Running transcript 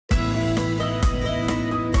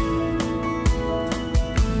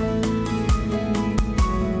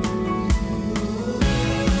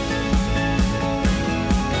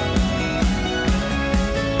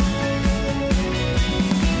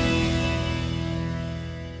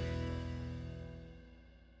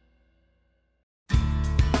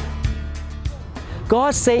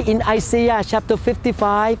God say in Isaiah chapter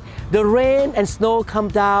 55, the rain and snow come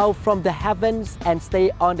down from the heavens and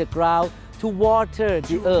stay on the ground to water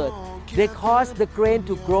the earth. They cause the grain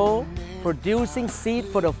to grow, producing seed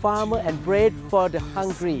for the farmer and bread for the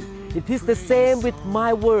hungry. It is the same with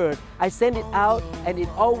my word. I send it out and it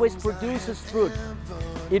always produces fruit.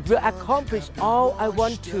 It will accomplish all I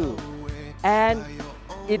want to, and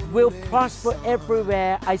it will prosper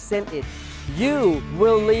everywhere I send it. You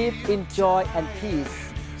will live in joy and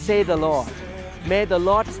peace, say the Lord. May the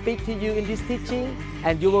Lord speak to you in this teaching,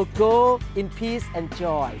 and you will go in peace and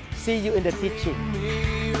joy. See you in the teaching.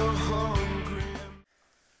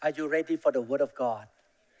 Are you ready for the Word of God?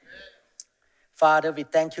 Father, we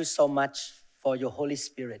thank you so much for your Holy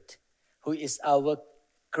Spirit, who is our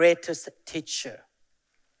greatest teacher.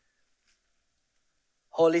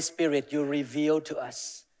 Holy Spirit, you reveal to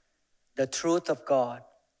us the truth of God.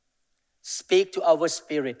 Speak to our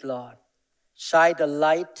spirit, Lord. Shine the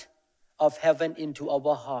light of heaven into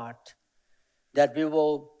our heart, that we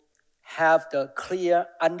will have the clear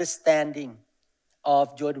understanding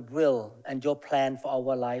of your will and your plan for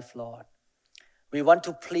our life, Lord. We want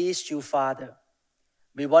to please you, Father.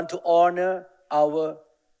 We want to honor our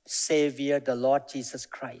Savior, the Lord Jesus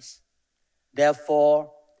Christ.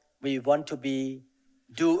 Therefore, we want to be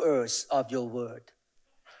doers of your word.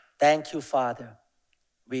 Thank you, Father.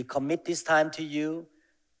 We commit this time to you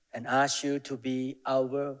and ask you to be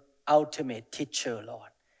our ultimate teacher, Lord.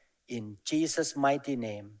 In Jesus' mighty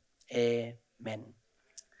name, amen.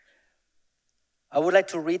 I would like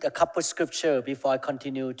to read a couple scripture before I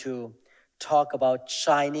continue to talk about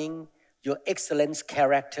shining your excellent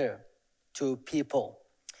character to people.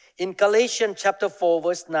 In Galatians chapter 4,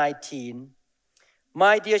 verse 19,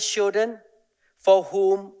 my dear children, for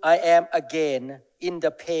whom I am again in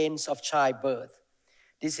the pains of childbirth.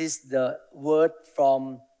 This is the word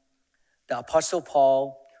from the Apostle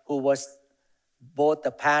Paul, who was both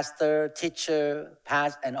the pastor, teacher,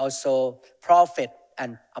 and also prophet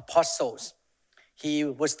and apostles. He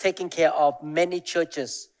was taking care of many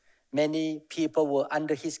churches. Many people were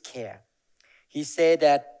under his care. He said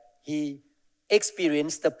that he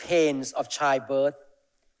experienced the pains of childbirth.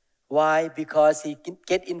 Why? Because he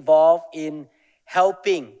get involved in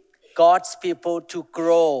helping God's people to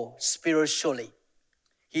grow spiritually.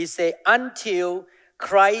 He said, until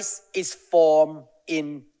Christ is formed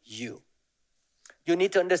in you. You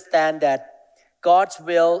need to understand that God's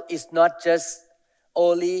will is not just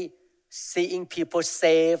only seeing people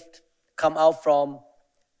saved, come out from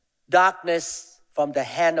darkness, from the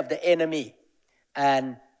hand of the enemy,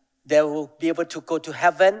 and they will be able to go to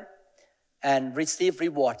heaven and receive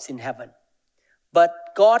rewards in heaven. But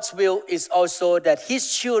God's will is also that His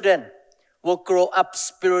children will grow up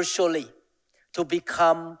spiritually to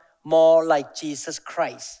become more like Jesus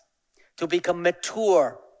Christ, to become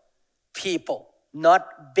mature people,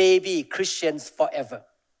 not baby Christians forever.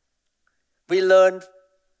 We learned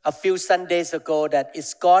a few Sundays ago that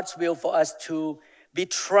it's God's will for us to be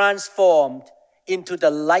transformed into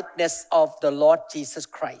the likeness of the Lord Jesus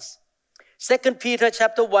Christ. 2 Peter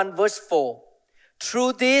chapter 1 verse 4.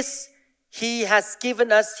 Through this, He has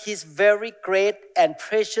given us His very great and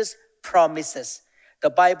precious promises. The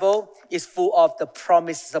Bible is full of the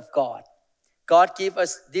promises of God. God gave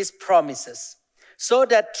us these promises so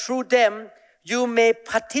that through them you may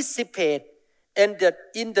participate in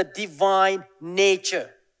the divine nature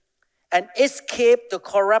and escape the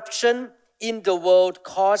corruption in the world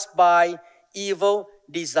caused by evil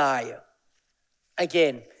desire.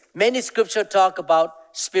 Again, many scriptures talk about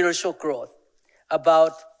spiritual growth,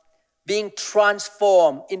 about being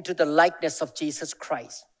transformed into the likeness of Jesus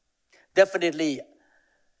Christ. Definitely,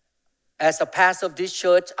 as a pastor of this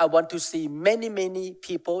church, I want to see many, many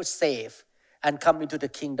people saved and come into the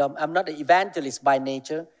kingdom. I'm not an evangelist by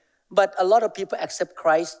nature, but a lot of people accept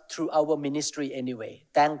Christ through our ministry anyway.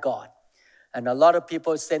 Thank God. And a lot of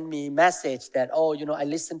people send me message that, I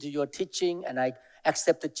listened to your teaching and I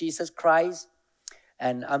accepted Jesus Christ.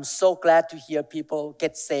 And I'm so glad to hear people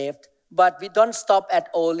get saved. But we don't stop at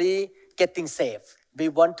only getting saved. We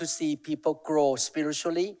want to see people grow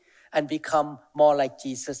spiritually and become more like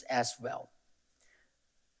Jesus as well.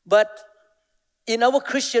 But in our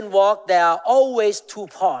Christian walk, there are always two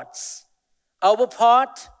parts. Our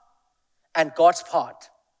part and God's part.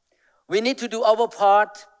 We need to do our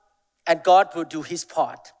part and God will do His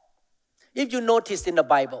part. If you notice in the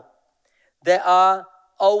Bible, there are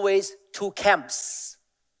always two camps.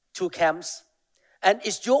 And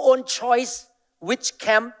it's your own choice which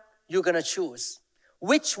camp you're going to choose.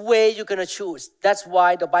 Which way you're going to choose. That's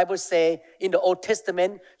why the Bible says in the Old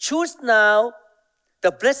Testament, choose now the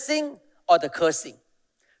blessing or the cursing.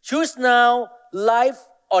 Choose now life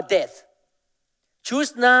or death.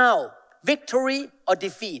 Choose now, victory or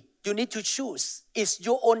defeat. You need to choose. It's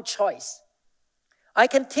your own choice. I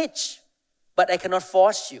can teach, but I cannot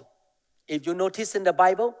force you. If you notice in the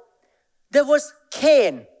Bible, there was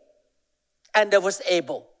Cain and there was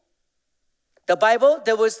Abel. The Bible,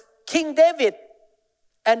 there was King David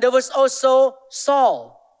and there was also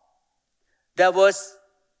Saul. There was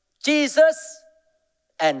Jesus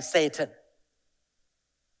and Satan.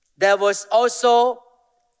 There was also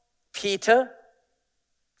Peter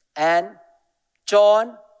and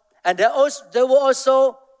John, and there were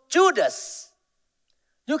also Judas.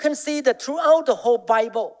 You can see that throughout the whole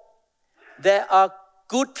Bible, there are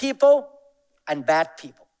good people and bad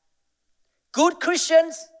people. Good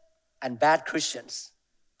Christians and bad Christians.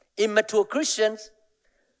 Immature Christians,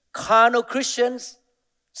 carnal Christians,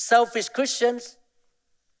 selfish Christians.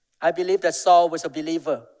 I believe that Saul was a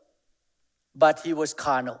believer, but he was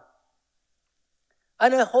carnal.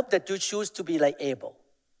 And I hope that you choose to be like Abel.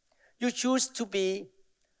 You choose to be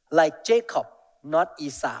like Jacob, not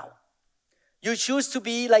Esau. You choose to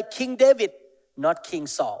be like King David, not King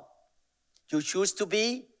Saul. You choose to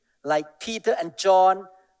be like Peter and John,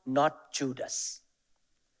 not Judas.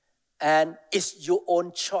 And it's your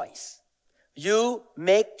own choice. You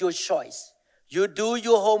make your choice. You do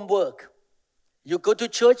your homework. You go to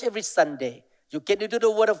church every Sunday. You get into the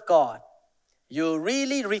Word of God. You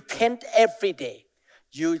really repent every day.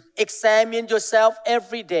 You examine yourself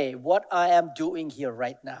every day, what I am doing here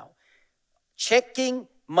right now. Checking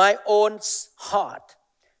my own heart.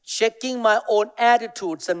 Checking my own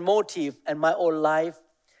attitudes and motive and my own life.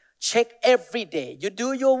 Check every day. You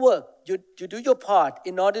do your work. You do your part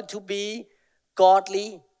in order to be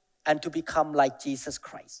godly and to become like Jesus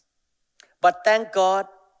Christ. But thank God,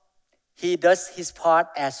 He does His part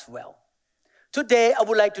as well. Today, I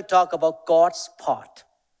would like to talk about God's part.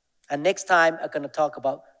 And next time, I'm going to talk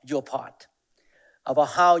about your part, about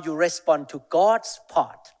how you respond to God's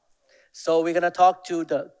part. So we're going to talk to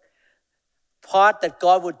the part that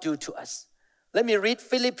God would do to us. Let me read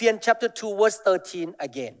Philippians chapter 2, verse 13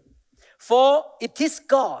 again. For it is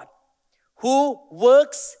God who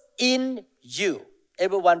works in you.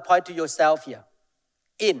 Everyone point to yourself here.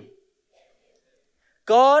 In.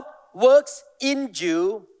 God works in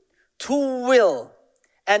you to will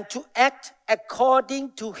and to act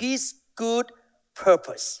according to His good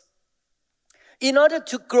purpose. In order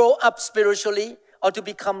to grow up spiritually or to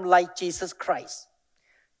become like Jesus Christ,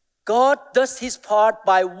 God does His part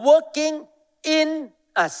by working in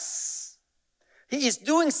us. He is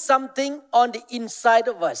doing something on the inside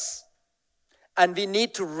of us, and we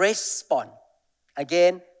need to respond.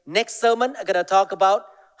 Again, next sermon, I'm going to talk about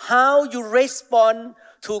how you respond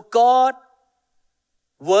to God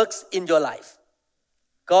works in your life.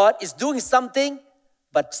 God is doing something,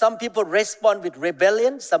 but some people respond with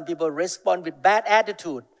rebellion, some people respond with bad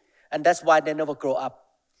attitude, and that's why they never grow up.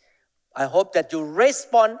 I hope that you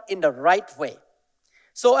respond in the right way.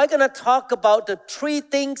 So I'm going to talk about the 3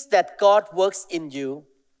 things that God works in you,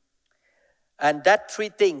 and that 3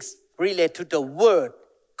 things relate to the word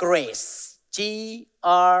grace. Grace.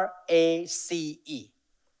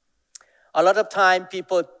 A lot of time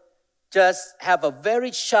people just have a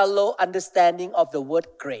very shallow understanding of the word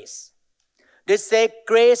grace. They say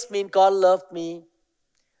grace means God loved me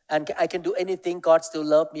and I can do anything, God still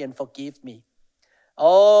love me and forgive me.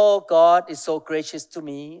 Oh, God is so gracious to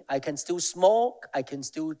me. I can still smoke. I can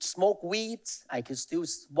still smoke weeds. I can still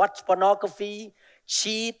watch pornography,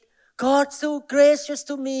 cheat. God's so gracious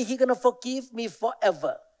to me. He's going to forgive me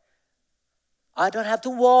forever. I don't have to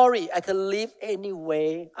worry. I can live any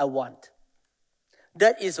way I want.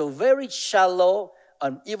 That is a very shallow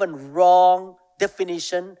and even wrong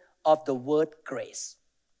definition of the word grace.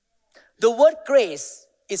 The word grace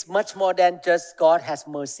is much more than just God has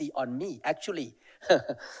mercy on me. Actually,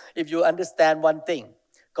 if you understand one thing,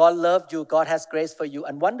 God loved you, God has grace for you.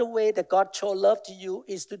 And one way that God showed love to you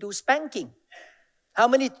is to do spanking. How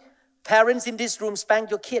many parents in this room spank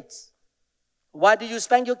your kids? Why do you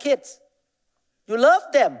spank your kids? You love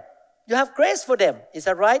them. You have grace for them. Is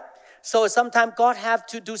that right? So sometimes God have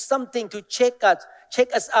to do something to check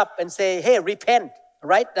us up and say, hey, repent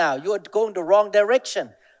right now. You are going the wrong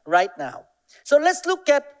direction right now. So let's look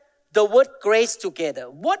at the word grace together.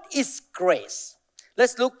 What is grace?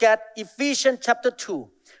 Let's look at Ephesians chapter 2,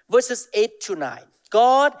 verses 8 to 9.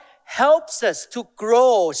 God helps us to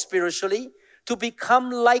grow spiritually, to become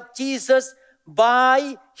like Jesus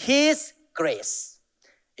by His grace.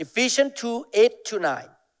 Ephesians 2, 8 to 9.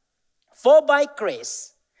 For by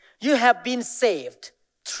grace you have been saved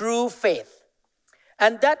through faith,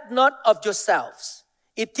 and that not of yourselves.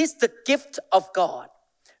 It is the gift of God,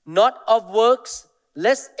 not of works,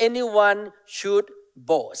 lest anyone should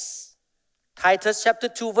boast. Titus chapter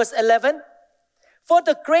 2 verse 11. For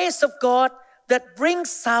the grace of God that brings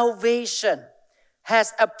salvation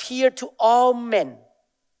has appeared to all men.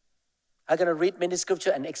 I'm going to read many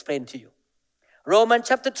scripture and explain to you. Romans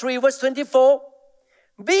chapter 3 verse 24.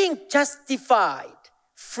 Being justified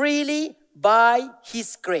freely by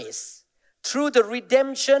His grace through the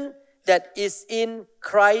redemption that is in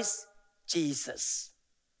Christ Jesus.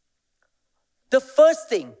 The first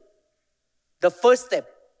step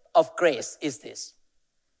of grace is this.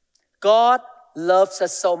 God loves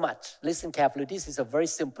us so much. Listen carefully. This is a very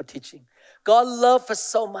simple teaching. God loves us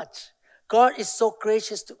so much. God is so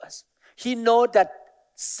gracious to us. He knows that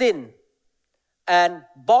sin and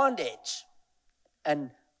bondage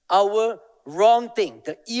and our wrong thing,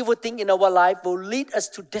 the evil thing in our life will lead us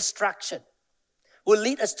to destruction, will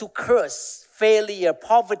lead us to curse, failure,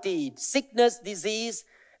 poverty, sickness, disease,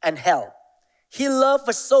 and hell. He loves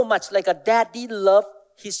us so much like a daddy loves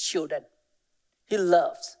his children. He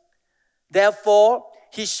loves. Therefore,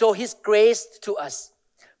 He shows His grace to us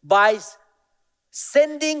by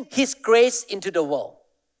sending His grace into the world.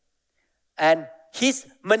 And His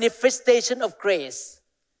manifestation of grace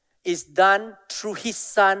is done through His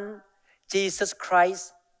Son, Jesus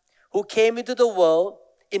Christ, who came into the world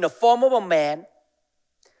in the form of a man,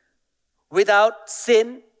 without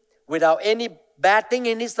sin, without any bad thing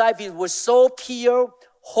in His life. He was so pure,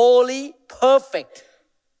 holy, perfect.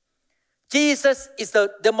 Jesus is the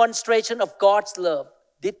demonstration of God's love.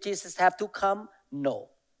 Did Jesus have to come? No.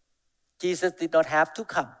 Jesus did not have to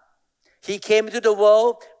come. He came into the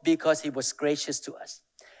world because He was gracious to us.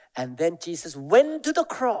 And then Jesus went to the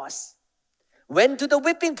cross, went to the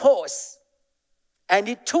whipping post, and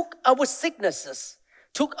He took our sicknesses,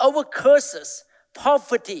 took our curses,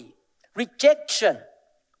 poverty, rejection,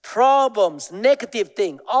 problems, negative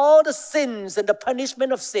things, all the sins and the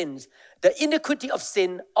punishment of sins, the iniquity of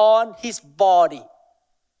sin on His body.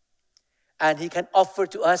 And He can offer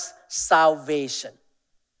to us salvation.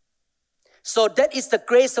 So that is the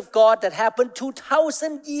grace of God that happened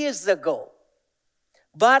 2,000 years ago.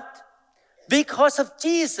 But because of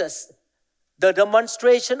Jesus, the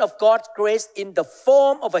demonstration of God's grace in the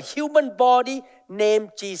form of a human body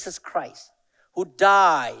named Jesus Christ, who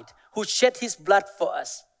died, who shed His blood for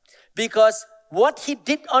us. Because what He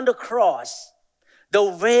did on the cross,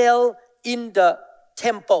 the veil in the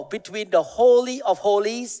temple between the Holy of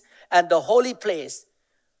Holies and the holy place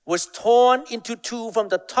was torn into two from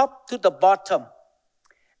the top to the bottom.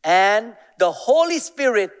 And the Holy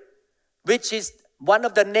Spirit, which is one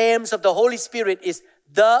of the names of the Holy Spirit, is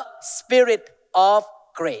the Spirit of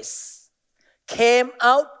grace, came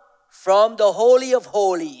out from the Holy of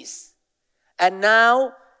Holies. And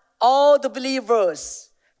now all the believers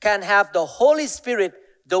can have the Holy Spirit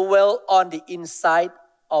dwell on the inside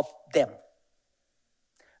of them.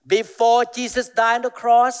 Before Jesus died on the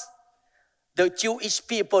cross, the Jewish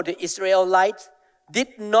people, the Israelites,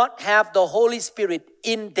 did not have the Holy Spirit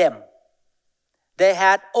in them. They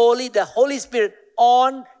had only the Holy Spirit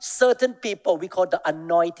on certain people. We call the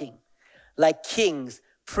anointing, like kings,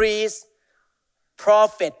 priests,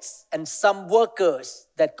 prophets, and some workers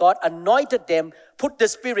that God anointed them, put the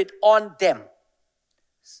Spirit on them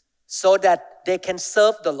so that they can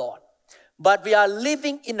serve the Lord. But we are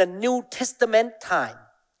living in a New Testament time,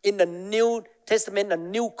 in the New Testament, a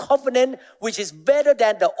new covenant, which is better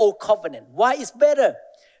than the old covenant. Why is better?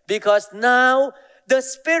 Because now the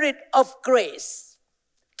Spirit of grace,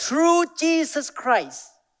 through Jesus Christ,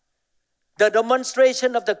 the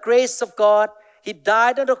demonstration of the grace of God, He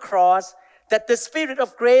died on the cross, that the Spirit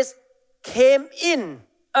of grace came in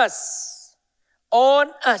us, on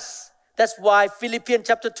us. That's why Philippians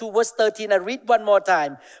chapter 2 verse 13, I read one more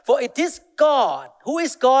time. For it is God, who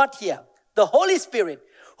is God here? The Holy Spirit,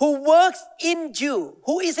 who works in you.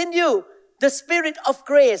 Who is in you? The Spirit of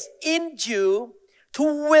grace in you to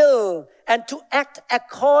will and to act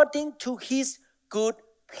according to His good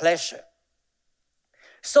pleasure.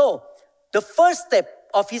 So, the first step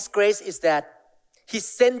of His grace is that He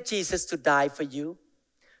sent Jesus to die for you,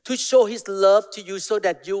 to show His love to you so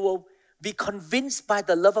that you will be convinced by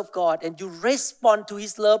the love of God and you respond to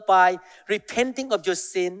His love by repenting of your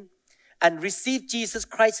sin and receive Jesus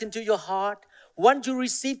Christ into your heart. Once you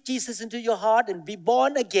receive Jesus into your heart and be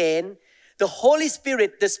born again, the Holy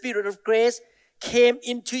Spirit, the Spirit of grace, came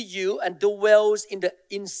into you and dwells in the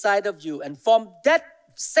inside of you. And from that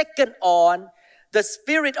second on, the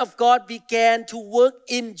Spirit of God began to work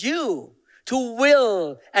in you, to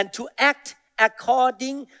will and to act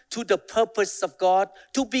according to the purpose of God,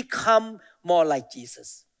 to become more like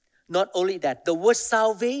Jesus. Not only that, the word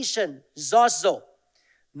salvation, zozo,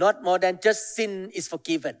 Not more than just sin is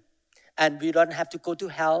forgiven. And we don't have to go to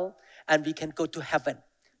hell and we can go to heaven.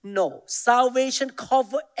 No, salvation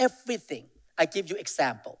covers everything. I give you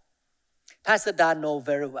example. Pastor Dan knows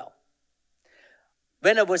very well.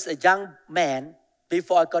 When I was a young man,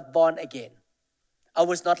 before I got born again, I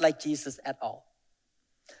was not like Jesus at all.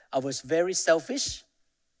 I was very selfish,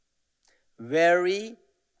 very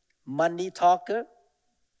money talker.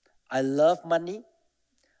 I love money.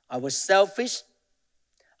 I was selfish.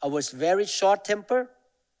 I was very short-tempered.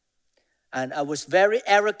 And I was very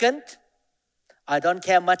arrogant. I don't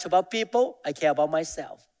care much about people. I care about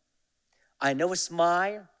myself. I never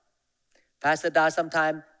smile. Pastor Da,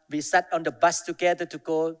 sometimes we sat on the bus together to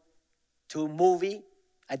go to a movie.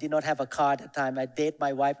 I did not have a car at the time. I dated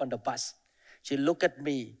my wife on the bus. She looked at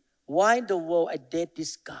me. Why in the world I date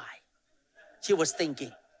this guy? She was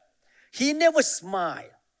thinking. He never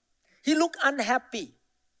smiled. He looked unhappy.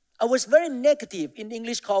 I was very negative, in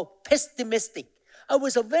English called pessimistic. I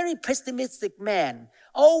was a very pessimistic man.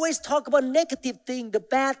 Always talk about negative things, the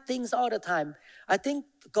bad things all the time. I think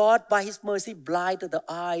God, by His mercy, blinded the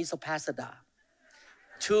eyes of Pastor Da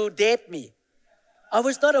to date me. I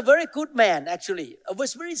was not a very good man, actually. I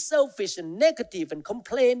was very selfish and negative and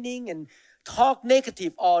complaining and talk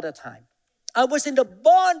negative all the time. I was in the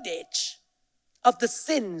bondage of the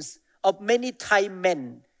sins of many Thai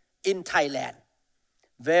men in Thailand.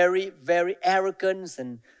 Very, very arrogant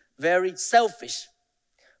and very selfish.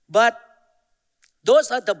 But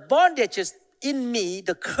those are the bondages in me,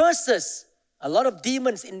 the curses, a lot of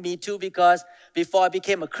demons in me too, because before I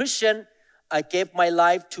became a Christian, I gave my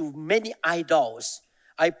life to many idols.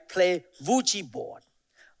 I play Ouija board.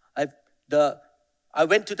 I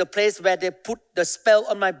went to the place where they put the spell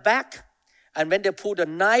on my back, and when they pulled the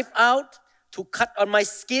knife out to cut on my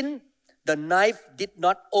skin, the knife did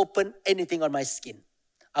not open anything on my skin.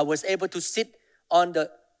 I was able to sit on the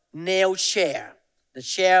nail chair, the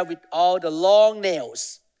chair with all the long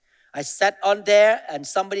nails. I sat on there and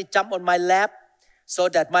somebody jumped on my lap so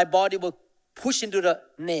that my body will push into the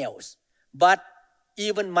nails. But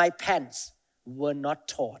even my pants were not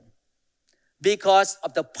torn because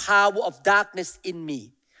of the power of darkness in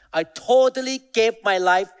me. I totally gave my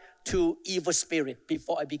life to evil spirit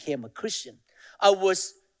before I became a Christian. I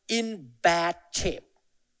was in bad shape.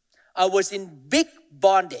 I was in big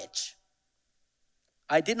bondage.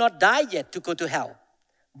 I did not die yet to go to hell,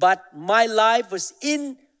 but my life was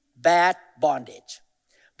in bad bondage.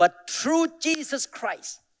 But through Jesus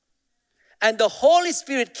Christ and the Holy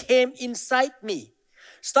Spirit came inside me,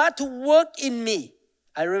 start to work in me.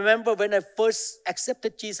 I remember when I first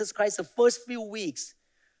accepted Jesus Christ, the first few weeks,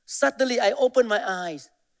 suddenly I opened my eyes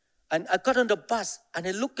and I got on the bus and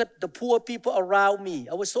I looked at the poor people around me.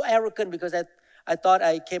 I was so arrogant because I thought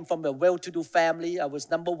I came from a well-to-do family. I was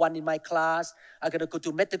number one in my class. I got to go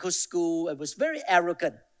to medical school. I was very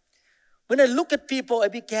arrogant. When I look at people, I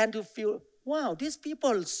began to feel, wow, these people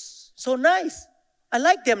are so nice. I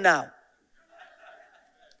like them now.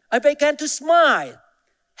 I began to smile,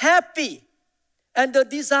 happy, and the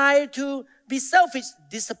desire to be selfish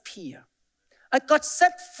disappeared. I got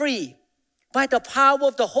set free by the power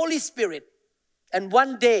of the Holy Spirit. And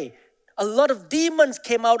one day, a lot of demons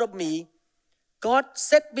came out of me. God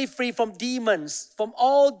set me free from demons, from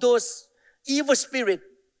all those evil spirits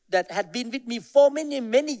that had been with me for many,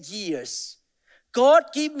 many years. God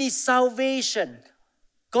gave me salvation.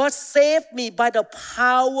 God saved me by the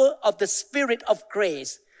power of the Spirit of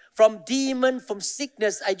grace. From demon, from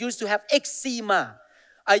sickness, I used to have eczema.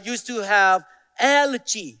 I used to have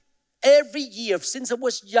allergy. Every year, since I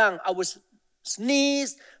was young, I was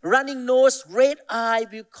sneeze, running nose, red eye,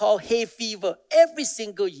 we call hay fever, every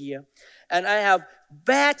single year. And I have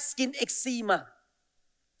bad skin eczema.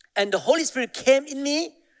 And the Holy Spirit came in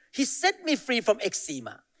me. He set me free from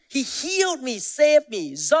eczema. He healed me, saved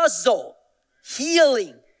me. Zozo,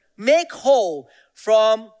 healing, make whole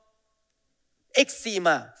from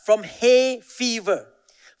eczema, from hay fever,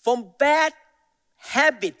 from bad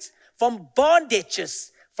habits, from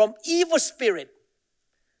bondages, from evil spirit.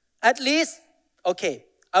 At least, okay,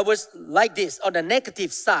 I was like this on the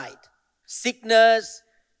negative side. Sickness,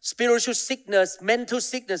 spiritual sickness, mental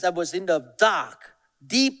sickness. I was in the dark,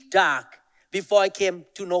 deep dark before I came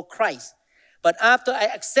to know Christ. But after I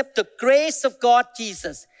accept the grace of God,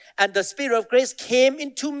 Jesus, and the Spirit of grace came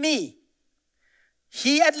into me,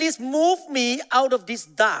 He at least moved me out of this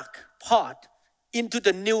dark part into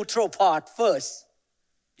the neutral part first.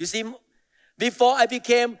 You see, before I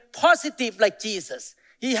became positive like Jesus,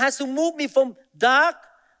 He has to move me from dark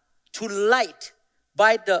to light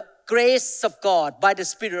by the grace of God, by the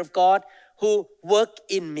Spirit of God who worked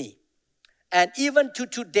in me. And even to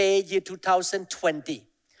today, year 2020,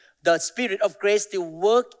 the Spirit of grace still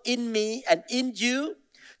work in me and in you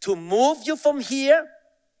to move you from here,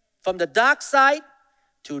 from the dark side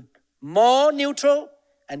to more neutral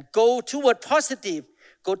and go toward positive,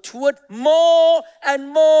 go toward more and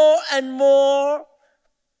more and more.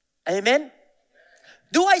 Amen.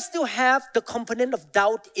 Do I still have the component of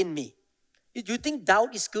doubt in me? Do you think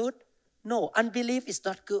doubt is good? No, unbelief is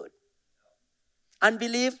not good.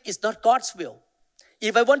 Unbelief is not God's will.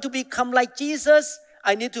 If I want to become like Jesus,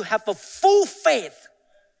 I need to have a full faith.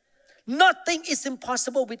 Nothing is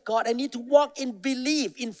impossible with God. I need to walk in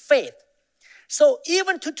belief, in faith. So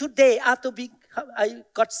even to today, after I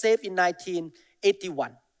got saved in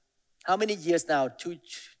 1981. How many years now?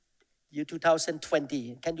 Year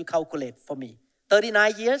 2020. Can you calculate for me?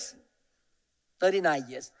 39 years? 39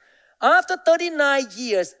 years. After 39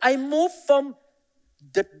 years, I moved from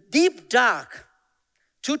the deep dark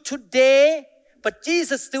to today, but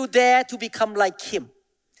Jesus still there to become like Him.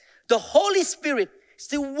 The Holy Spirit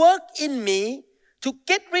still work in me to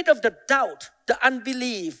get rid of the doubt, the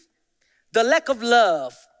unbelief, the lack of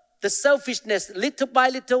love, the selfishness, little by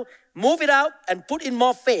little, move it out and put in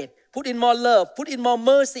more faith, put in more love, put in more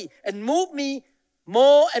mercy, and move me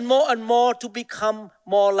more and more and more to become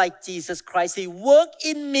more like Jesus Christ. He worked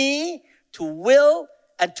in me to will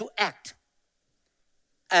and to act.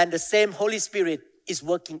 And the same Holy Spirit is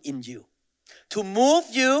working in you to move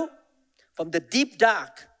you from the deep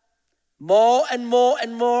dark more and more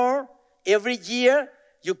and more. Every year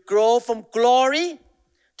you grow from glory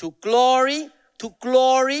to glory to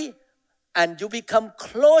glory, and you become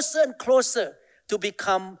closer and closer to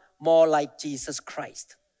become more like Jesus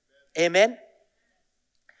Christ. Amen.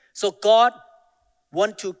 So God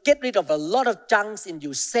wants to get rid of a lot of junks in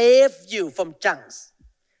you, save you from junks,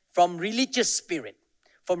 from religious spirit,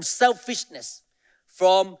 from selfishness,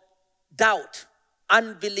 from doubt,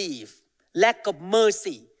 unbelief, lack of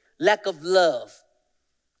mercy, lack of love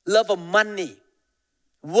of money,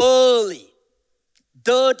 worldly,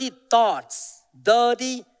 dirty thoughts,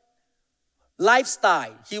 dirty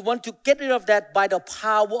lifestyle. He wants to get rid of that by the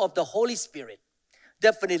power of the Holy Spirit.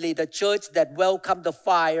 Definitely the church that welcome the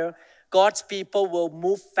fire, God's people will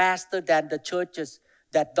move faster than the churches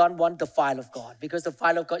that don't want the fire of God, because the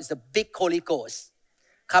fire of God is a big Holy Ghost.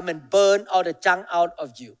 Come and burn all the junk out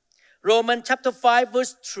of you. Romans chapter 5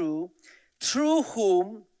 verse 2, through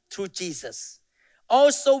whom, through Jesus,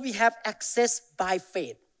 also we have access by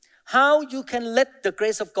faith. How you can let the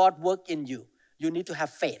grace of God work in you? You need to have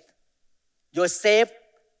faith. You're saved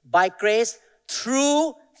by grace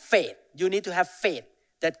through faith. You need to have faith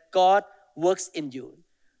that God works in you.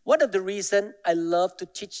 One of the reasons I love to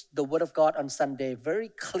teach the Word of God on Sunday, very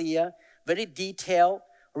clear, very detailed,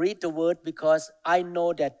 read the Word, because I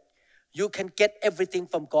know that you can get everything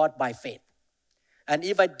from God by faith. And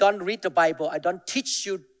if I don't read the Bible, I don't teach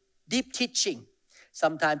you deep teaching.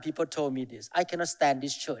 Sometimes people told me this: I cannot stand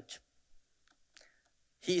this church.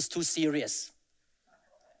 He is too serious.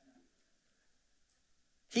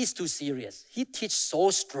 He's too serious. He teaches so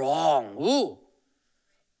strong. Ooh.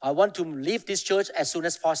 I want to leave this church as soon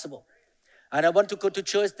as possible. And I want to go to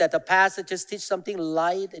church that the pastor just teach something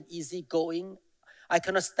light and easy going. I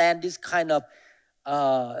cannot stand this kind of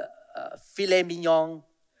filet mignon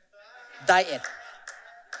diet.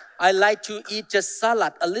 I like to eat just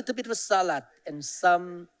salad, a little bit of salad and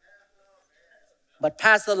some. But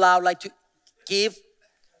Pastor Lau like to give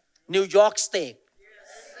New York steak,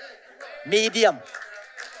 medium.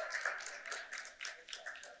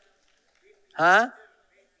 Huh?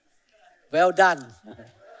 Well done.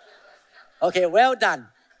 Okay, well done.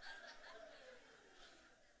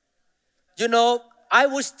 You know, I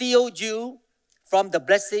will steal you from the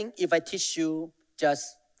blessing if I teach you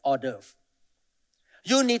just hors d'oeuvre.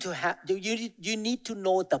 You need to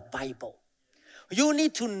know the Bible. You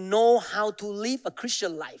need to know how to live a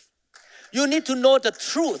Christian life. You need to know the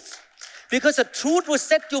truth, because the truth will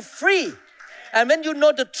set you free. And when you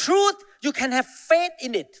know the truth, you can have faith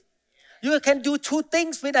in it. You can do two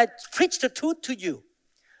things when I preach the truth to you.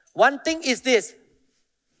 One thing is this.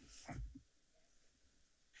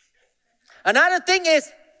 Another thing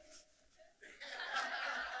is,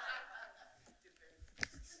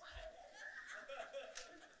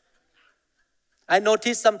 I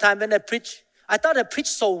notice sometimes when I preach, I thought I preached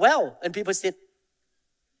so well, and people said,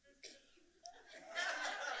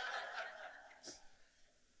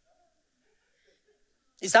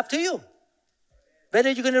 it's up to you. Whether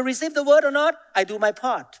you're going to receive the word or not, I do my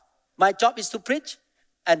part. My job is to preach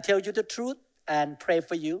and tell you the truth and pray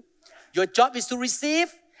for you. Your job is to receive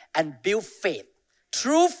and build faith.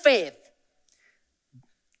 True faith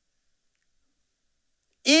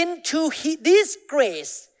into this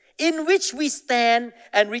grace in which we stand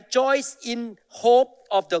and rejoice in hope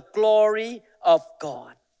of the glory of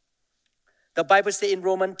God. The Bible says in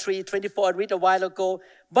Romans 3:24, I read a while ago,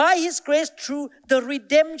 by His grace through the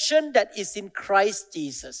redemption that is in Christ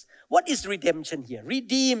Jesus. What is redemption here?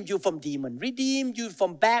 Redeem you from demon, redeem you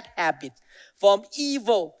from bad habits, from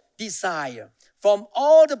evil desire, from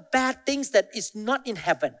all the bad things that is not in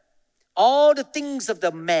heaven. All the things of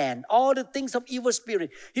the man, all the things of evil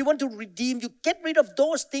spirit. He wants to redeem you, get rid of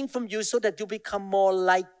those things from you so that you become more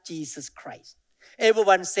like Jesus Christ.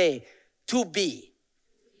 Everyone say, to be.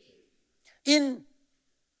 In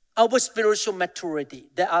our spiritual maturity,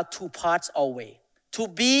 there are two parts always. To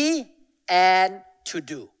be and to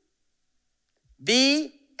do.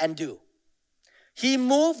 Be and do. He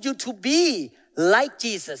moved you to be like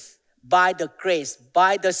Jesus by the grace,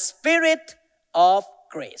 by the Spirit of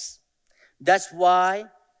grace. That's why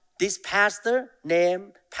this pastor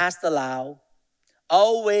named Pastor Lau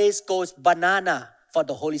always goes banana for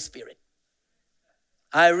the Holy Spirit.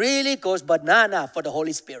 I really goes banana for the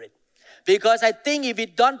Holy Spirit. Because I think if we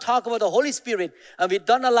don't talk about the Holy Spirit and we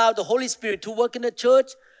don't allow the Holy Spirit to work in the church,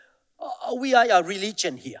 we are a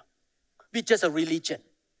religion here. We're just a religion.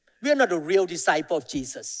 We are not a real disciple of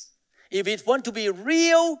Jesus. If we want to be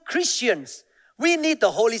real Christians, we need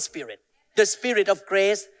the Holy Spirit, the Spirit of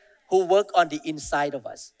grace who work on the inside of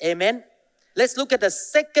us. Amen. Let's look at the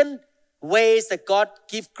second ways that God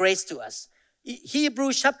gives grace to us.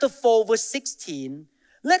 Hebrews chapter 4 verse 16.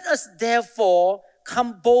 Let us therefore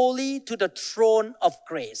come boldly to the throne of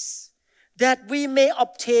grace, that we may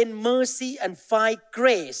obtain mercy and find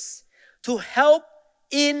grace to help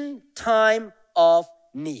in time of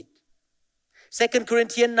need. 2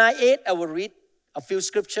 Corinthians 9:8, I will read a few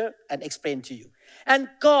scripture and explain to you. And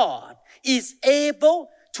God is able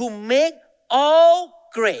to make all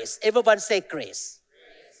grace. Everyone say grace.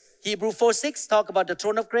 Hebrews 4:6 talk about the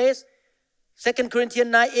throne of grace. 2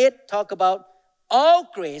 Corinthians 9:8 talk about all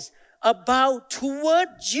grace about toward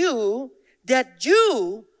you, that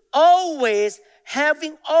you always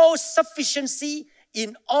having all sufficiency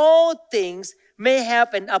in all things may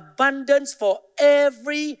have an abundance for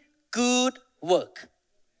every good work.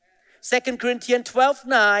 2 Corinthians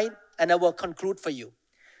 12:9, and I will conclude for you.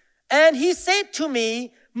 And He said to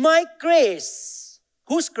me, my grace,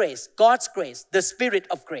 whose grace? God's grace, the Spirit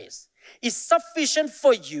of grace, is sufficient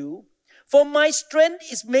for you, for my strength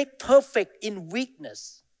is made perfect in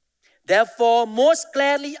weakness. Therefore, most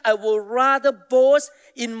gladly, I will rather boast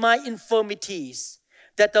in my infirmities,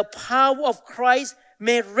 that the power of Christ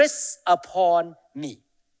may rest upon me.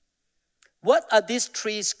 What are these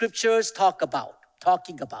three scriptures talking about?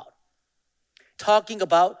 Talking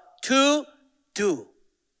about to do.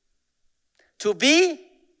 To be,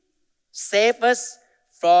 save us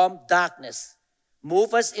from darkness.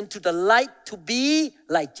 Move us into the light to be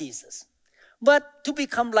like Jesus. But to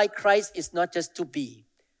become like Christ is not just to be.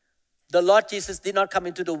 The Lord Jesus did not come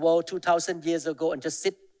into the world 2,000 years ago and just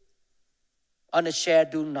sit on a chair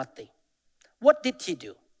doing nothing. What did He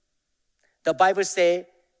do? The Bible says,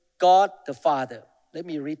 God the Father. Let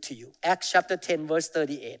me read to you. Acts chapter 10 verse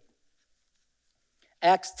 38.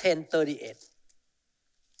 Acts 10:38.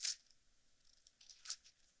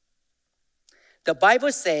 The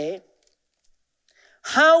Bible says,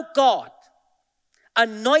 how God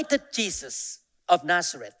anointed Jesus of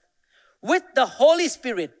Nazareth with the Holy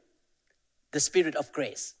Spirit, the Spirit of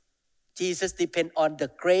grace. Jesus depends on the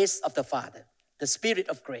grace of the Father, the Spirit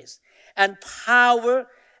of grace, and power,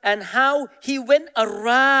 and how He went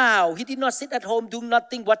around. He did not sit at home doing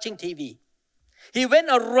nothing, watching TV. He went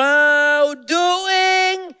around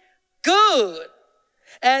doing good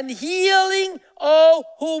and healing all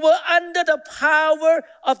who were under the power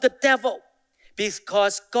of the devil,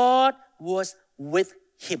 because God was with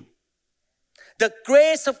Him. The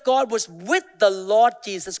grace of God was with the Lord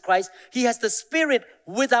Jesus Christ. He has the Spirit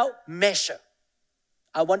without measure.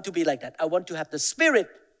 I want to be like that. I want to have the Spirit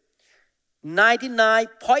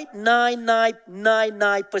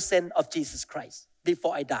 99.9999% of Jesus Christ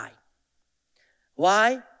before I die.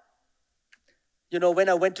 Why? You know, when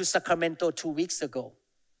I went to Sacramento 2 weeks ago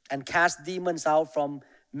and cast demons out from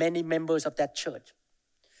many members of that church,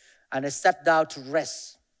 and I sat down to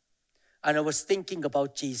rest, and I was thinking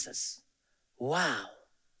about Jesus. Wow,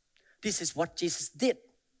 this is what Jesus did.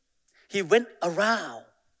 He went around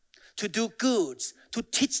to do good, to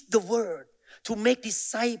teach the word, to make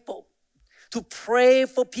disciples, to pray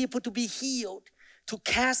for people to be healed, to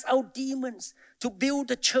cast out demons, to build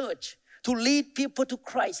the church, to lead people to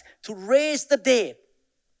Christ, to raise the dead.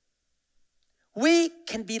 We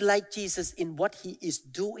can be like Jesus in what He is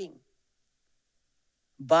doing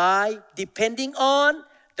by depending on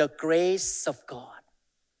the grace of God.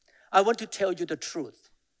 I want to tell you the truth.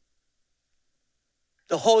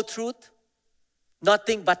 The whole truth,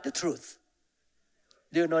 nothing but the truth.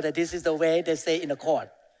 Do you know that this is the way they say in a court?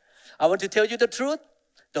 I want to tell you the truth,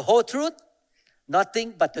 the whole truth,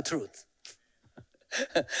 nothing but the truth.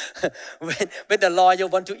 when the lawyer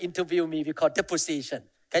want to interview me, we call deposition.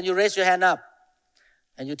 Can you raise your hand up?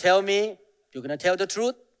 And you tell me, you're going to tell the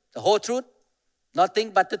truth, the whole truth,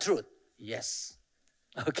 nothing but the truth. Yes.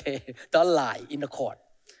 Okay, don't lie in the court.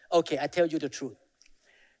 Okay, I tell you the truth.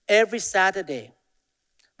 Every Saturday,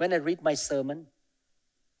 when I read my sermon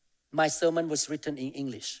was written in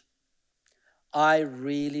English. I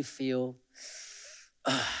really feel,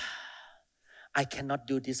 I cannot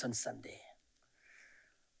do this on Sunday.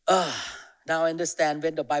 Now I understand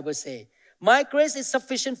when the Bible says, my grace is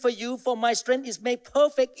sufficient for you, for my strength is made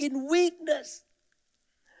perfect in weakness.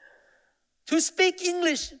 To speak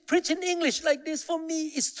English, preach in English like this for me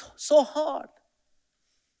is so hard.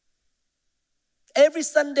 Every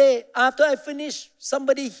Sunday after I finish,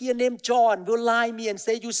 somebody here named John will lie me and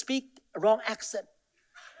say, you speak wrong accent.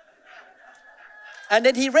 And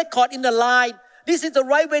then he record in the line, this is the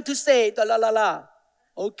right way to say it, la la la.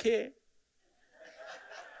 Okay.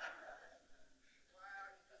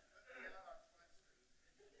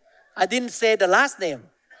 I didn't say the last name.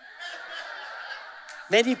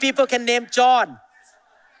 Many people can name John.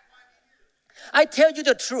 I tell you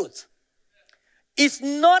the truth. It's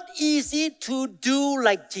not easy to do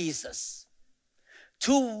like Jesus,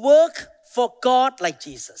 to work for God like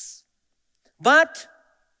Jesus. But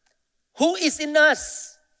who is in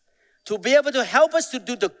us to be able to help us to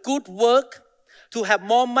do the good work, to have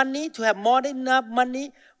more money, to have more than enough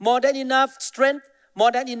money, more than enough strength,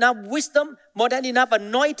 more than enough wisdom, more than enough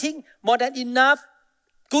anointing, more than enough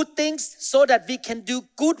good things so that we can do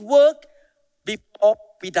good work before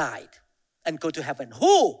we died and go to heaven.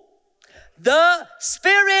 Who? The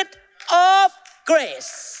Spirit of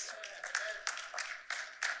grace.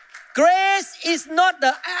 Grace is not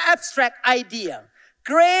the abstract idea.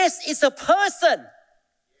 Grace is a person.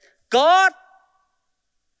 God,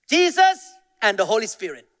 Jesus, and the Holy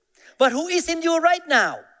Spirit. But who is in you right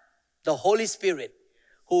now? The Holy Spirit,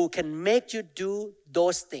 who can make you do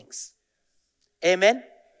those things. Amen?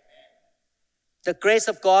 The grace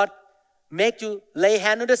of God make you lay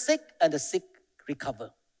hand on the sick and the sick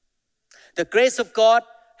recover. The grace of God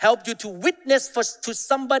help you to witness to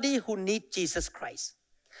somebody who needs Jesus Christ.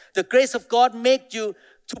 The grace of God make you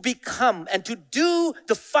to become and to do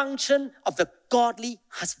the function of the godly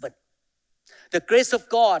husband. The grace of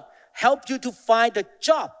God help you to find a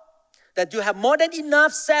job that you have more than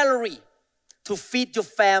enough salary to feed your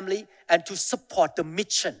family and to support the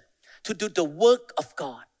mission, to do the work of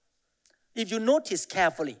God. If you notice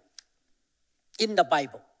carefully in the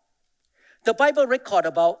Bible record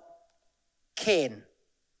about Cain,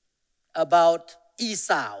 about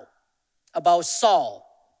Esau, about Saul,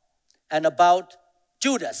 and about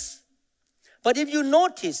Judas. But if you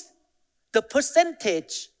notice the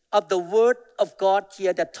percentage of the word of God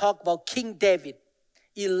here that talk about King David,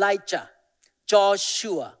 Elijah,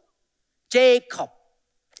 Joshua, Jacob,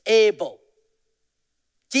 Abel,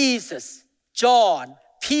 Jesus, John,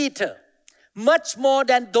 Peter, much more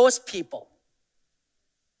than those people.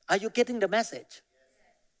 Are you getting the message?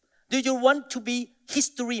 Do you want to be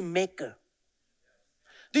history maker?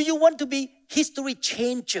 Do you want to be history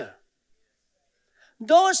changer?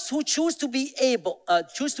 Those who choose to be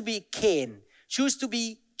choose to be Cain, choose to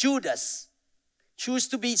be Judas, choose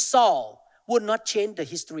to be Saul, will not change the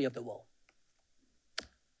history of the world.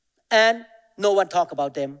 And no one talk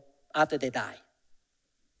about them after they die.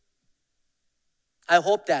 I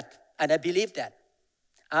hope that, and I believe that,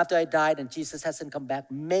 after I died and Jesus hasn't come back,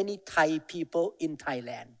 many Thai people in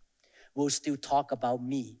Thailand will still talk about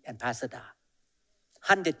me and Pastor Da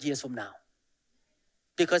 100 years from now,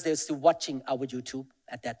 because they're still watching our YouTube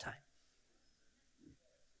at that time.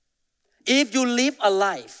 If you live a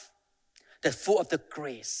life that's full of the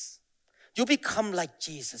grace, you become like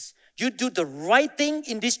Jesus. You do the right thing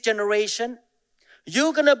in this generation.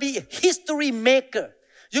 You're going to be a history maker.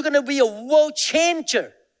 You're going to be a world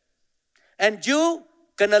changer. And you're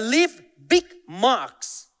going to leave big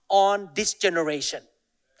marks on this generation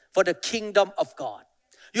for the kingdom of God.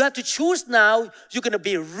 You have to choose now, you're going to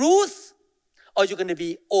be Ruth or you're going to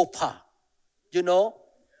be Oprah. You know,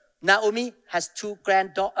 Naomi has two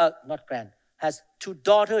has two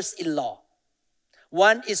daughters-in-law.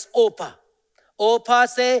 One is Oprah. Oprah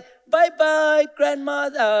say, bye-bye,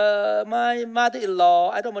 grandmother, my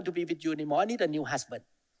mother-in-law. I don't want to be with you anymore. I need a new husband.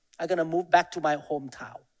 I'm going to move back to my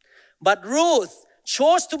hometown. But Ruth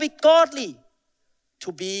chose to be godly,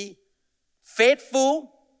 to be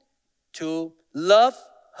faithful, to love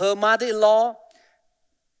her mother-in-law,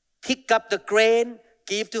 pick up the grain,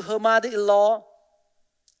 give to her mother-in-law.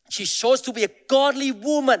 She chose to be a godly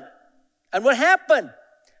woman. And what happened?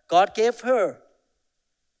 God gave her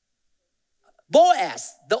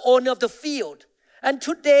Boaz, the owner of the field. And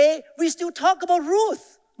today, we still talk about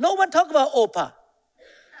Ruth. No one talk about Oprah.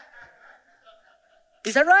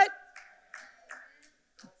 Is that right?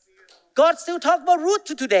 God still talk about Ruth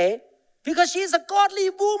today because she is a godly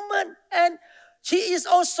woman and she is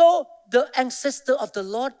also the ancestor of the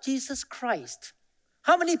Lord Jesus Christ.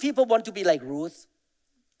 How many people want to be like Ruth?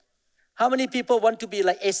 How many people want to be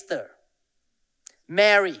like Esther?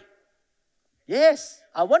 Mary? Yes,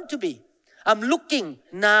 I want to be. I'm looking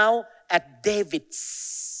now at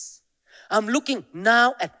David's. I'm looking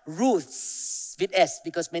now at Ruth's with S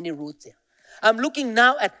because many Ruths there. I'm looking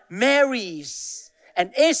now at Mary's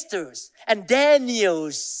and Esther's and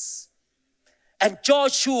Daniel's and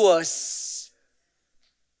Joshua's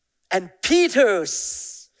and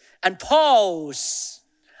Peter's and Paul's.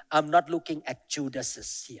 I'm not looking at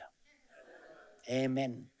Judas's here.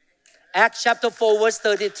 Amen. Acts chapter 4 verse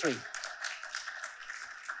 33.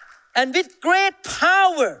 And with great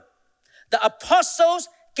power, the apostles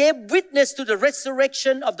gave witness to the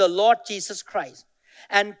resurrection of the Lord Jesus Christ.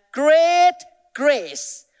 And great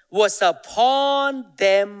grace was upon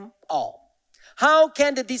them all. How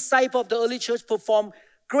can the disciples of the early church perform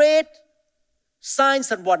great signs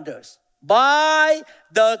and wonders? By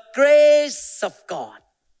the grace of God.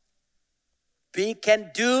 We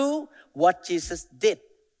can do what Jesus did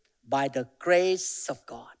by the grace of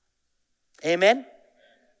God. Amen.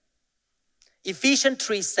 Ephesians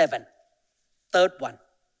 3:7, third one.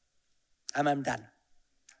 I'm done.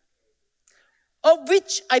 Of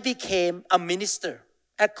which I became a minister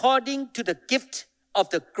according to the gift of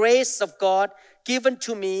the grace of God given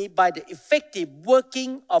to me by the effective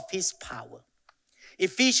working of His power.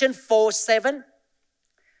 Ephesians 4:7.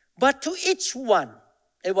 But to each one,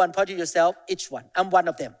 everyone point to yourself, each one. I'm one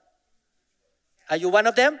of them. Are you one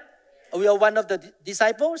of them? Are we all one of the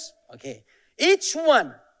disciples? Okay. Each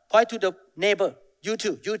one, point to the neighbor. You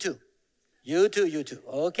too, you too. You too, you too.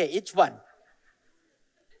 Okay, each one.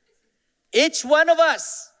 Each one of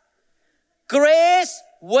us, grace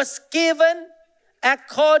was given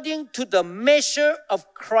according to the measure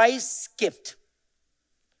of Christ's gift.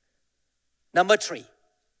 Number 3,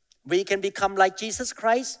 we can become like Jesus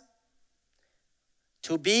Christ,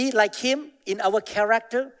 to be like Him in our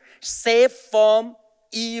character, saved from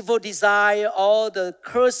evil desire, all the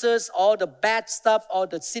curses, all the bad stuff, all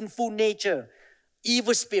the sinful nature,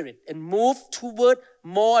 evil spirit, and move toward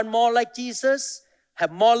more and more like Jesus,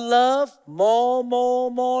 have more love, more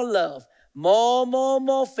love,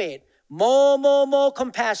 more faith, more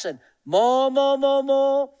compassion,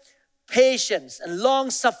 more patience and long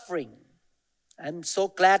suffering. I'm so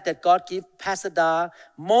glad that God gave Pastor Da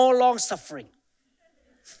more long suffering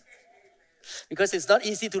because it's not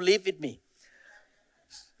easy to live with me.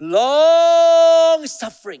 Long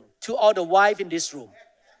suffering to all the wives in this room,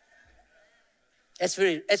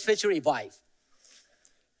 especially wife.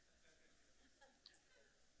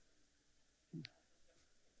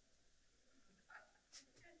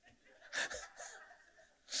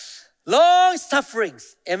 Long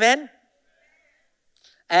sufferings, amen.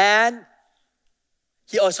 And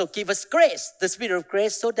He also gives us grace, the Spirit of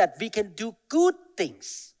grace, so that we can do good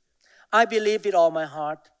things. I believe with all my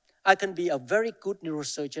heart, I can be a very good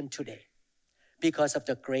neurosurgeon today because of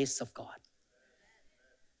the grace of God.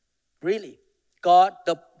 Really, God,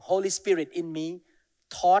 the Holy Spirit in me,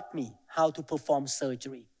 taught me how to perform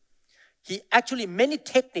surgery. He actually, many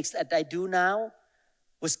techniques that I do now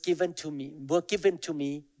were given to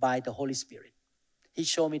me by the Holy Spirit. He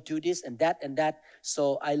showed me do this and that and that.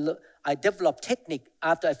 So I developed technique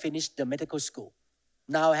after I finished the medical school.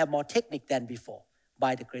 Now I have more technique than before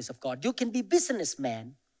by the grace of God. You can be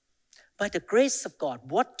businessman by the grace of God.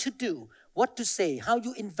 What to do, what to say, how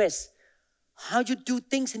you invest, how you do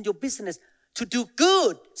things in your business to do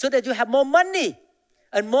good so that you have more money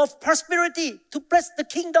and more prosperity to bless the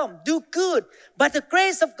kingdom. Do good. By the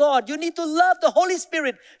grace of God, you need to love the Holy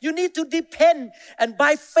Spirit. You need to depend and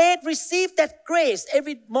by faith receive that grace.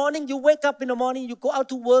 Every morning you wake up in the morning, you go out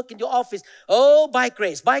to work in your office. Oh, by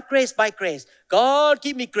grace, by grace, by grace. God,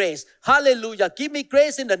 give me grace. Hallelujah. Give me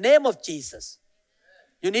grace in the name of Jesus.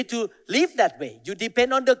 You need to live that way. You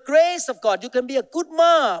depend on the grace of God. You can be a good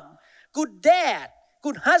mom, good dad,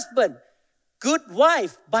 good husband, good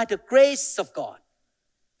wife by the grace of God.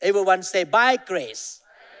 Everyone say, by grace.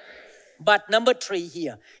 But number 3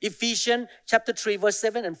 here, Ephesians chapter 3, verse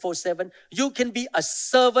 7 and 4:7. You can be a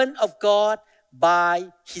servant of God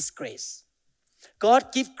by His grace.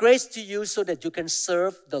 God give grace to you so that you can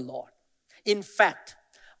serve the Lord. In fact,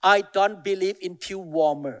 I don't believe in pew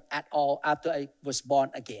warmer at all after I was born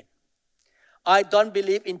again. I don't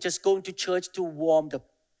believe in just going to church to warm the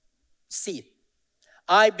seat.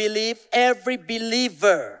 I believe every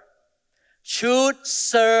believer should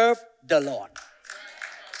serve the Lord.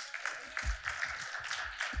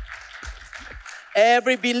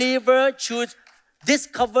 Every believer should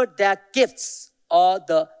discover their gifts or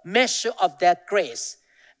the measure of their grace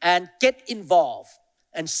and get involved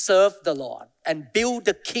and serve the Lord and build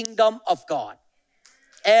the kingdom of God.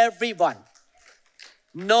 Everyone.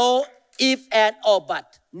 No if and or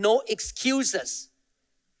but. No excuses.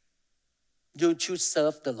 You should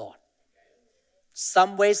serve the Lord.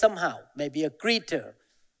 Some way, somehow. Maybe a greeter,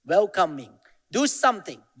 welcoming. Do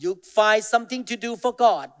something. You find something to do for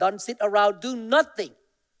God. Don't sit around, do nothing.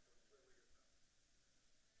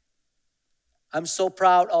 I'm so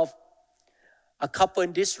proud of a couple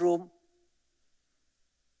in this room,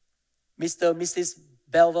 Mr. and Mrs.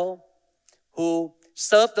 Belville, who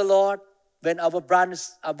served the Lord when our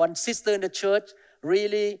one sister in the church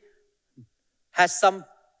really has some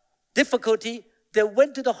difficulty. They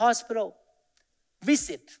went to the hospital,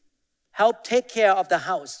 visit, help take care of the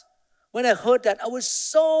house. When I heard that, I was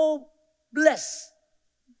so blessed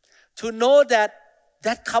to know that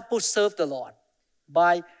that couple served the Lord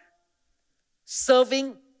by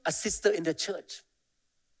serving a sister in the church.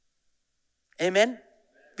 Amen.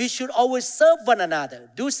 We should always serve one another.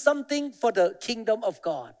 Do something for the kingdom of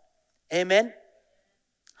God. Amen.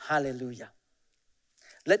 Hallelujah.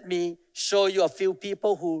 Let me show you a few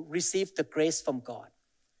people who received the grace from God.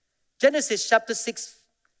 Genesis chapter 6,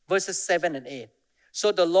 verses 7 and 8.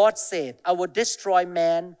 So the Lord said, I will destroy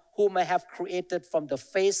man whom I have created from the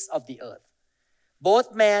face of the earth,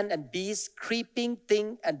 both man and beast, creeping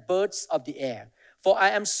thing and birds of the air. For I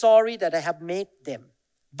am sorry that I have made them.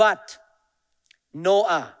 But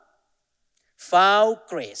Noah found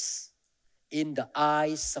grace in the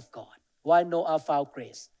eyes of God. Why Noah found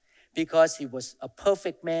grace? Because he was a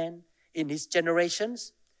perfect man in his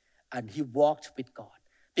generations and he walked with God.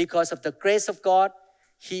 Because of the grace of God,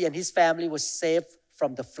 he and his family was saved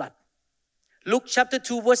from the flood. Luke chapter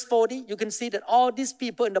 2 verse 40, you can see that all these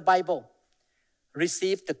people in the Bible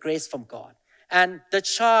received the grace from God. And the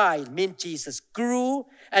child, means Jesus, grew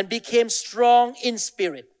and became strong in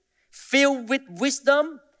spirit, filled with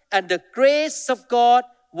wisdom, and the grace of God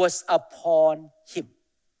was upon him.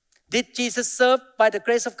 Did Jesus serve by the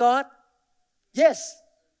grace of God? Yes.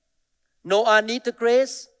 Noah needed the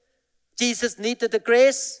grace. Jesus needed the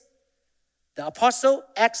grace. The apostle,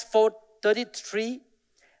 Acts 4:33,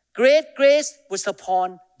 great grace was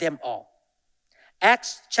upon them all.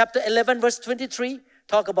 Acts chapter 11 verse 23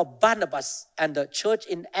 talk about Barnabas and the church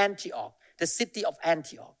in Antioch, the city of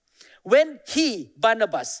Antioch. When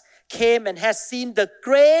Barnabas, came and has seen the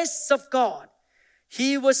grace of God,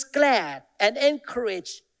 he was glad and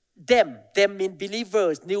encouraged them mean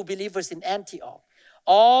believers, new believers in Antioch,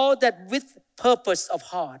 all that with purpose of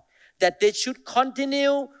heart, that they should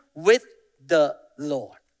continue with the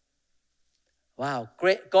Lord. Wow,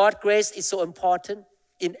 God's grace is so important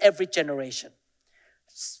in every generation.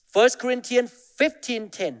 1 Corinthians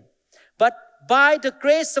 15:10. But by the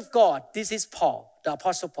grace of God, this is Paul, the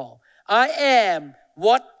Apostle Paul, I am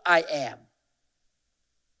what I am.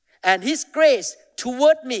 And his grace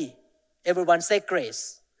toward me, everyone say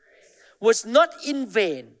grace, was not in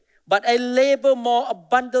vain, but I labor more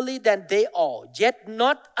abundantly than they all. Yet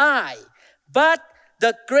not I, but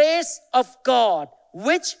the grace of God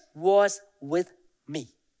which was with me.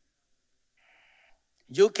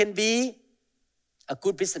 You can be a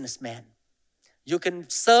good businessman. You can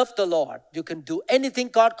serve the Lord. You can do anything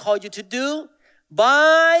God called you to do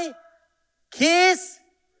by His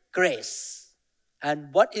grace.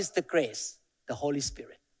 And what is the grace? The Holy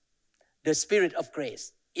Spirit. The Spirit of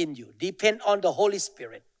grace in you. Depend on the Holy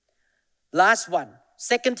Spirit. Last one,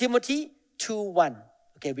 2 Timothy 2:1.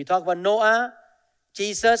 Okay, we talk about Noah,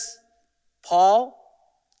 Jesus, Paul,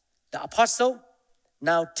 the apostle,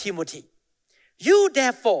 now Timothy. You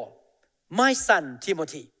therefore, my son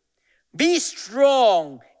Timothy, be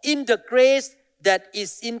strong in the grace that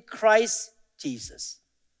is in Christ Jesus.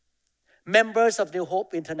 Members of New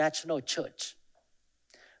Hope International Church,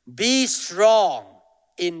 be strong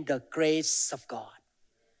in the grace of God.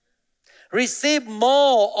 Receive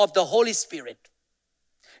more of the Holy Spirit.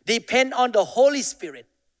 Depend on the Holy Spirit.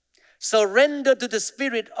 Surrender to the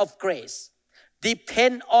Spirit of grace.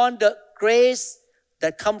 Depend on the grace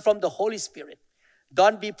that comes from the Holy Spirit.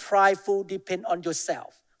 Don't be prideful, depend on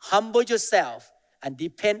yourself. Humble yourself and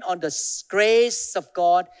depend on the grace of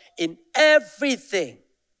God in everything.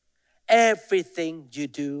 everything you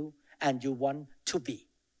do and you want to be.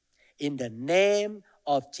 In the name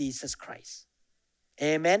of Jesus Christ.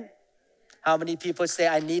 Amen. How many people say,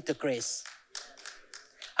 I need the grace?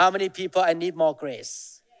 How many people, I need more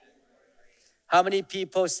grace? How many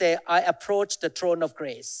people say, I approach the throne of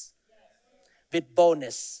grace with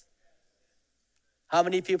boldness? How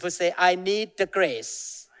many people say, I need the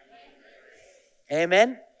grace?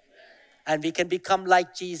 Amen. And we can become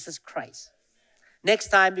like Jesus Christ. Next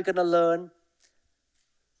time, we're going to learn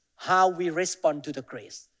how we respond to the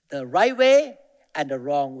grace. The right way and the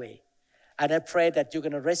wrong way. And I pray that you're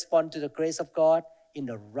going to respond to the grace of God in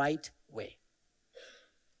the right way.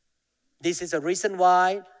 This is the reason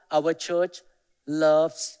why our church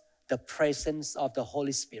loves the presence of the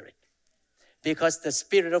Holy Spirit. Because the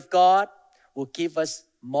Spirit of God will give us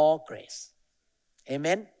more grace.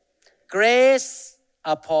 Amen. Grace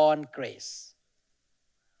upon grace.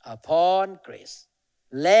 Upon grace.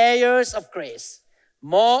 Layers of grace.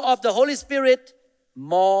 More of the Holy Spirit,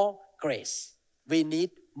 more grace. We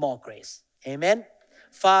need more grace. Amen.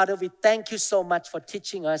 Father, we thank you so much for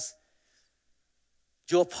teaching us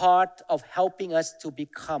your part of helping us to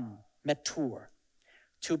become mature,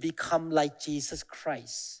 to become like Jesus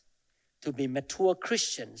Christ, to be mature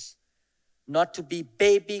Christians, not to be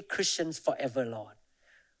baby Christians forever, Lord.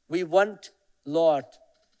 We want, Lord,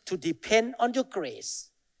 to depend on your grace,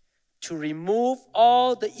 to remove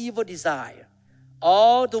all the evil desire,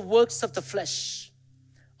 all the works of the flesh,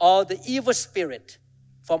 all the evil spirit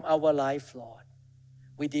from our life, Lord.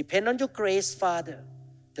 We depend on your grace, Father,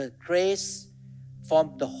 the grace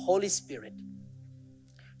from the Holy Spirit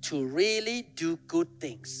to really do good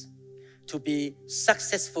things, to be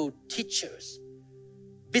successful teachers,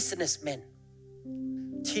 businessmen,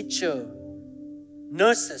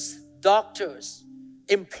 nurses, doctors,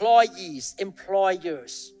 employees,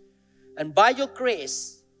 employers. And by your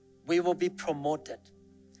grace, we will be promoted.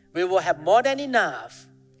 We will have more than enough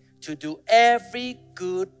to do every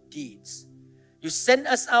good deeds. You send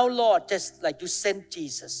us out, Lord, just like you sent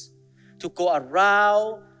Jesus, to go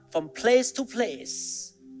around from place to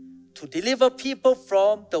place, to deliver people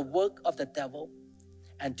from the work of the devil,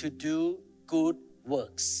 and to do good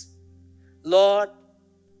works. Lord,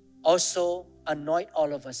 also anoint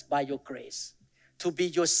all of us by your grace to be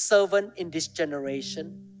your servant in this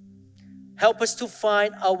generation. Help us to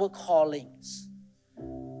find our callings.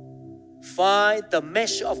 Find the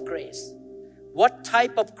measure of grace. What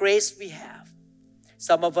type of grace we have.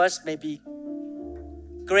 Some of us may be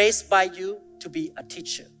graced by you to be a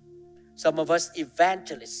teacher. Some of us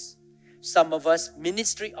evangelists. Some of us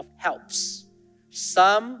ministry of helps.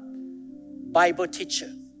 Some Bible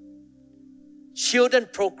teacher. Children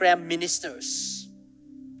program ministers.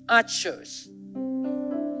 Ushers.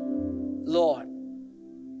 Lord,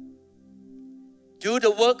 do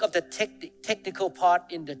the work of the technical part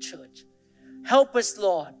in the church. Help us,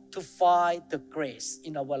 Lord, to find the grace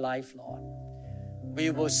in our life, Lord.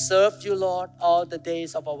 We will serve you, Lord, all the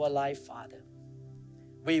days of our life, Father.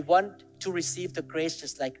 We want to receive the grace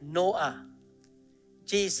just like Noah,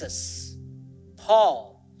 Jesus,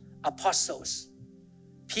 Paul, apostles,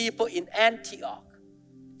 people in Antioch,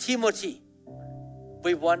 Timothy.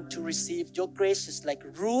 We want to receive your grace just like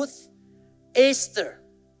Ruth, Esther,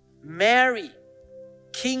 Mary,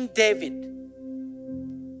 King David,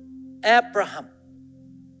 Abraham,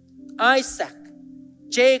 Isaac,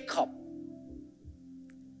 Jacob,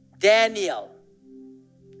 Daniel,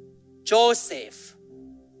 Joseph,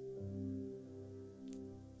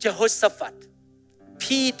 Jehoshaphat,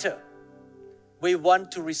 Peter. We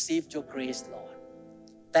want to receive your grace, Lord.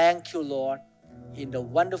 Thank you, Lord. In the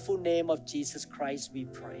wonderful name of Jesus Christ, we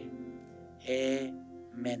pray.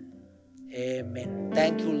 Amen. Amen.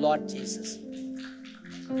 Thank you, Lord Jesus.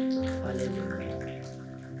 Hallelujah.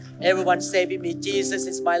 Everyone say with me, Jesus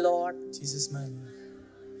is my Lord. Jesus, my Lord.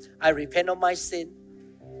 I repent of my sin.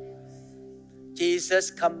 Jesus,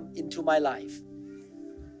 come into my life.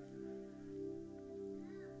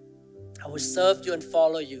 I will serve you and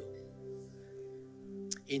follow you.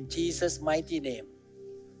 In Jesus' mighty name.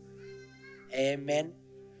 Amen.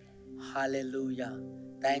 Hallelujah.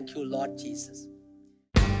 Thank you, Lord Jesus.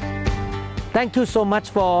 Thank you so much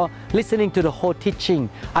for listening to the whole teaching.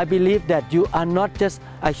 I believe that you are not just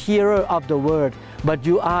a hearer of the word, but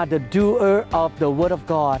you are the doer of the word of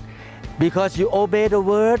God. Because you obey the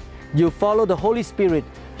word, you follow the Holy Spirit,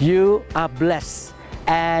 you are blessed.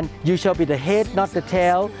 And you shall be the head, not the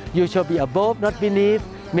tail. You shall be above, not beneath.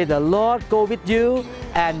 May the Lord go with you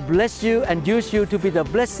and bless you and use you to be the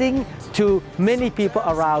blessing to many people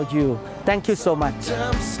around you. Thank you so much.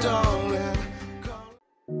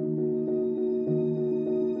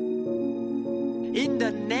 In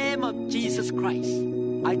the name of Jesus Christ,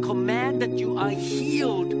 I command that you are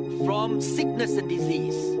healed from sickness and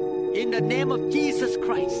disease. In the name of Jesus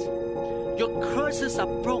Christ, your curses are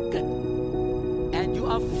broken and you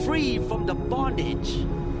are free from the bondage,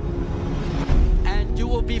 and you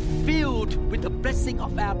will be filled with the blessing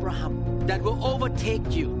of Abraham that will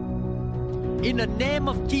overtake you. In the name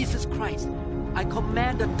of Jesus Christ, I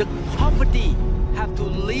command that the poverty have to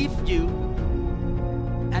leave you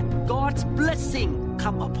and God's blessing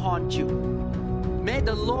come upon you. May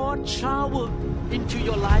the Lord shower into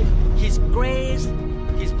your life His grace,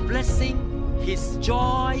 His blessing, His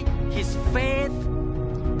joy, His faith,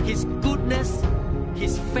 His goodness,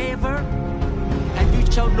 His favor, and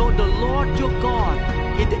you shall know the Lord your God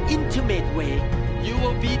in the intimate way. You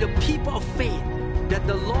will be the people of faith, that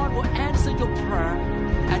the Lord will answer your prayer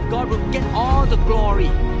and God will get all the glory.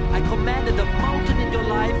 I command that the mountain in your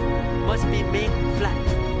life must be made flat,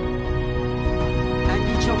 and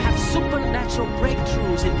you shall have supernatural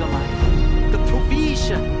breakthroughs in your life. The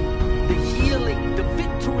provision, the healing, the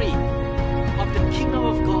victory of the kingdom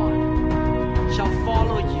of God shall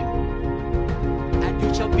follow you, and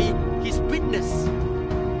you shall be His witness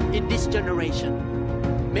in this generation.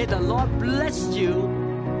 May the Lord bless you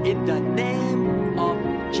in the name of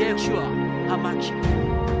Yeshua HaMashiach.